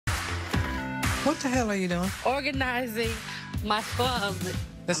What the hell are you doing? Organizing my closet.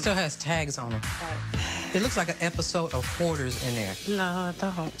 That still has tags on them. It looks like an episode of Hoarders in there. No, it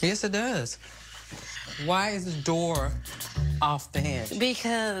don't. Yes, it does. Why is the door off the hinge?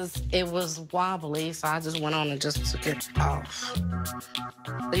 Because it was wobbly, so I just went on and just took it off.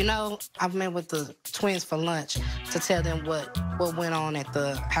 You know, I met with the twins for lunch to tell them what went on at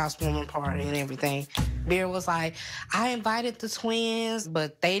the housewarming party and everything. Beer was like, I invited the twins,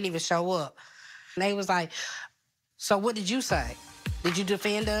 but they didn't even show up. And they was like, so what did you say? Did you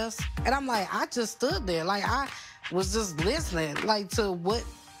defend us? And I'm like, I just stood there. Like, I was just listening, like, to what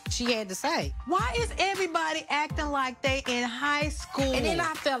she had to say. Why is everybody acting like they in high school? And then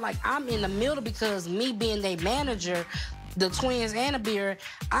I felt like I'm in the middle because me being their manager, the twins and the beer,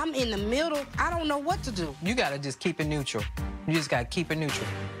 I'm in the middle. I don't know what to do. You gotta just keep it neutral. You just gotta keep it neutral.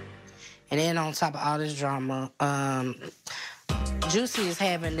 And then on top of all this drama, Juicy is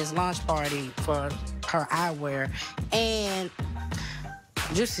having this launch party for her eyewear, and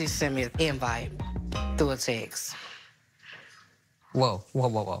Juicy sent me an invite through a text. Whoa, whoa,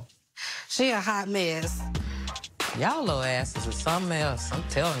 whoa, whoa. She a hot mess. Y'all little asses are something else, I'm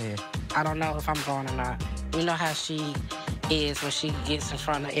telling you. I don't know if I'm going or not. You know how she is when she gets in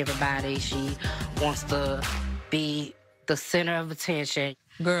front of everybody. She wants to be the center of attention.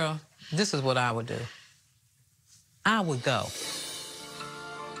 Girl, this is what I would do. I would go.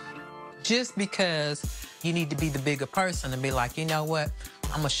 Just because you need to be the bigger person and be like, you know what?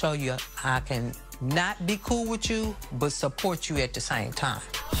 I'm gonna show you I can not be cool with you, but support you at the same time.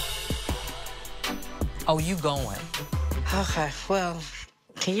 Oh, you going? Okay, well,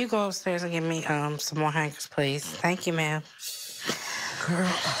 can you go upstairs and get me some more hankers, please? Thank you, ma'am. Girl,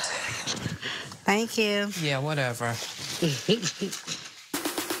 I'll tell you. Thank you. Yeah, whatever.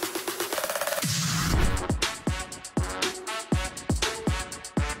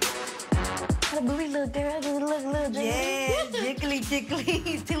 Booty little girl, little girl. Yeah, jiggly,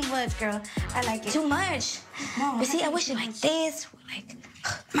 jiggly. Too much, girl. I like it. Too much. No, But see, I wish it like this. Like,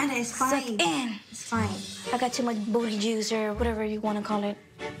 man, it's fine. suck in. It's fine. I got too much booty juice or whatever you want to call it.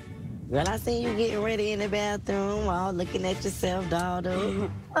 Girl, I seen you getting ready in the bathroom, all looking at yourself, daughter.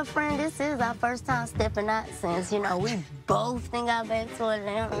 Well, friend, this is our first time stepping out since, you know, we both think got back to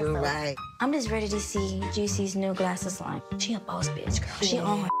Atlanta. You're right. I'm just ready to see Juicy's new glasses line. She a boss bitch, girl. She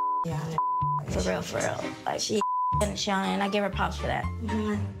on her. Yeah. For real, for real. Like, she and shine. I give her props for that.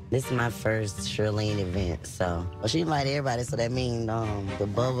 This is my first Shirlene event, so. Well, she invited everybody, so that means the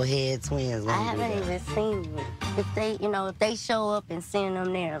bubblehead twins. I haven't even seen them. If they, you know, if they show up and seeing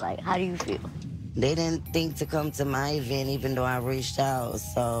them there, like, how do you feel? They didn't think to come to my event, even though I reached out,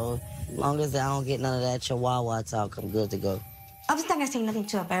 so as long as I don't get none of that chihuahua talk, I'm good to go. I'm just not gonna say nothing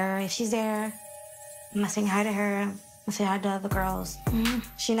to her. If she's there, I'm gonna say hi to her. I'm gonna say hi to other girls.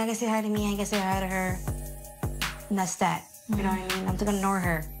 She's not gonna say hi to me, I ain't gonna say hi to her. And that's that. You know what I mean? I'm just gonna ignore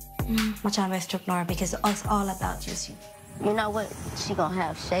her. I'm trying my best to ignore her because it's all about Juicy. You know what? She gonna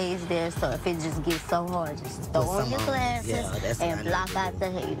have shades there, so if it just gets so hard, just throw on your glasses and block out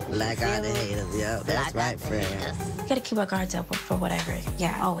the haters. Block out the haters, yeah, that's right, friend. You gotta keep our guards up for whatever.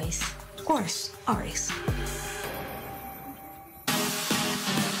 Yeah, always. Of course, always.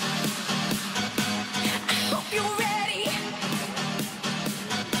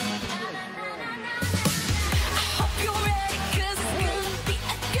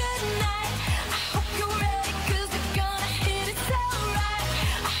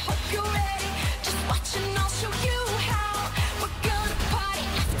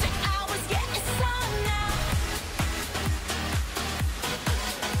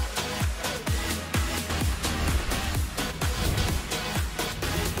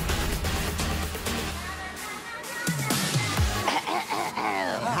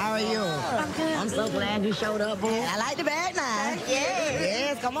 I'm so glad you showed up, boo. I like the bag now.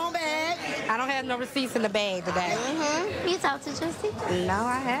 Yes, come on back. I don't have no receipts in the bag today. You talked to Juicy? No,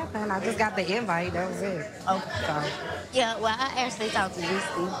 I haven't. I just got the invite. That was it. Okay. So. Yeah, well, I actually talked to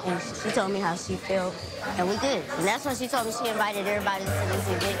Juicy, and she told me how she felt, and we good. And that's when she told me she invited everybody to this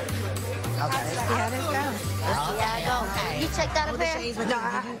event. Okay. Let's see how this goes. Let's see how it goes. You checked out a pair? No,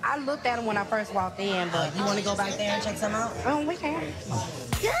 I looked at them when I first walked in, but... You want to go back there and check some out? Oh, we can.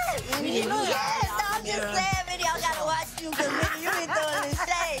 Good. Yes, I'm just saying, Minnie, I gotta watch you, because Minnie, you ain't throwing this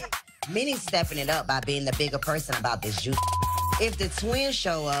shade. Minnie's stepping it up by being the bigger person about this juice. If the twins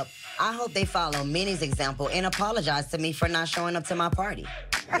show up, I hope they follow Minnie's example and apologize to me for not showing up to my party.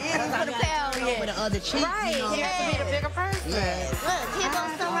 Yeah, for the pal, Over the other cheek, Right, you know? you have to be the bigger person. Yes. Look, here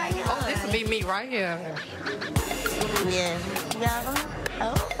goes some right here. Oh, this would be me right here. Yeah. You got them?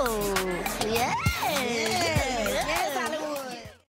 Oh, yeah.